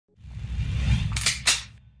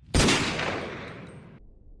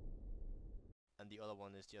other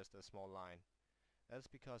one is just a small line. That's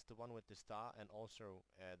because the one with the star and also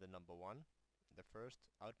the number 1, the first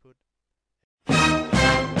output.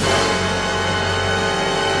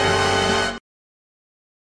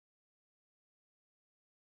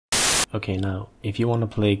 Okay, now, if you want to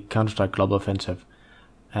play Counter-Strike Global Offensive,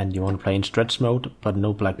 and you want to play in stretch mode, but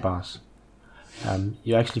no black bars,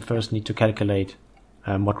 you actually first need to calculate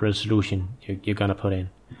what resolution you're gonna put in.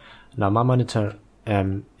 Now, my monitor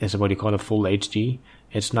is what you call a full HD.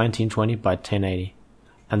 It's 1920 by 1080,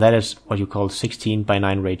 and that is what you call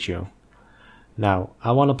 16:9 ratio. Now,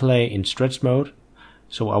 I want to play in stretch mode,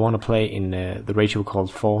 so I want to play in the ratio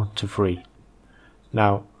called 4:3.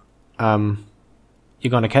 Now, you're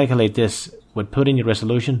going to calculate this with putting your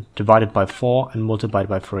resolution divided by 4 and multiplied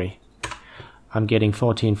by 3. I'm getting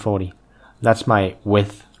 1440. That's my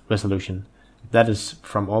width resolution. That is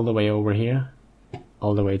from all the way over here,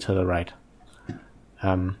 all the way to the right.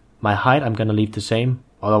 My height I'm going to leave the same,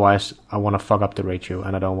 otherwise I want to fuck up the ratio,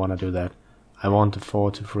 and I don't want to do that. I want the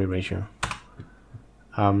 4:3 ratio.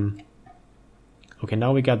 Okay,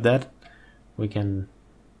 now we got that. We can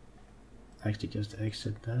actually just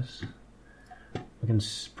exit this. We can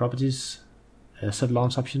properties, set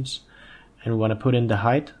launch options, and we want to put in the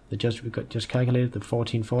height. We just calculated the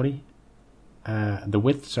 1440, the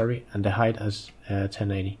width, sorry, and the height as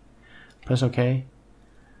 1080. Press OK,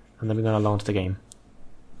 and then we're gonna launch the game.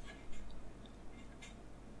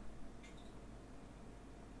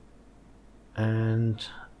 And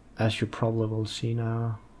as you probably will see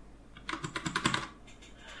now,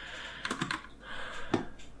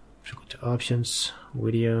 so go to options,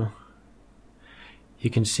 video. You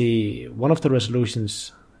can see one of the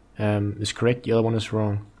resolutions is correct, the other one is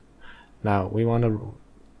wrong. Now we want to,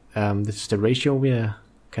 this is the ratio we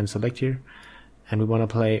can select here, and we want to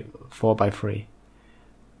play 4:3.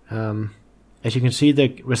 As you can see,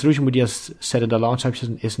 the resolution we just set in the launch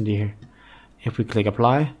option isn't here. If we click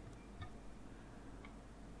apply,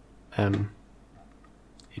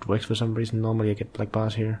 it works for some reason. Normally I get black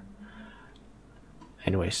bars here.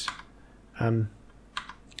 Anyways,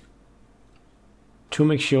 to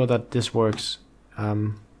make sure that this works,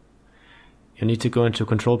 you need to go into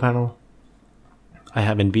control panel. I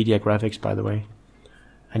have NVIDIA graphics, by the way,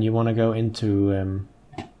 and you want to go into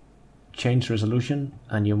change resolution,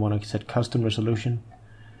 and you want to set custom resolution.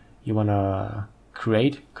 You want to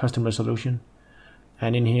create custom resolution,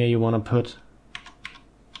 and in here you want to put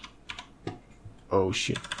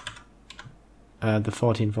the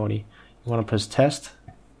 1440. You want to press test,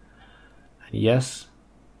 and yes,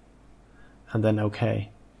 and then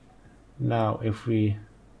OK. Now if we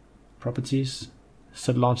properties,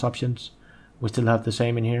 set launch options, we still have the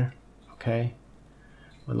same in here. OK,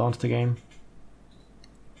 we'll launch the game,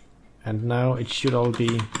 and now it should all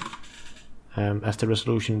be as the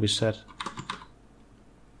resolution we set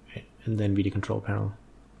in the NVIDIA control panel.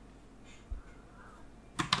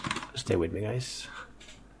 Stay with me, guys.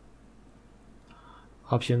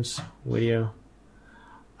 Options, video,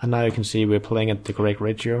 and now you can see we're playing at the correct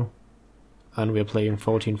ratio, and we're playing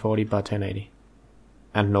 1440 by 1080,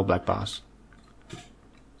 and no black bars.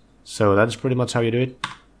 So that's pretty much how you do it.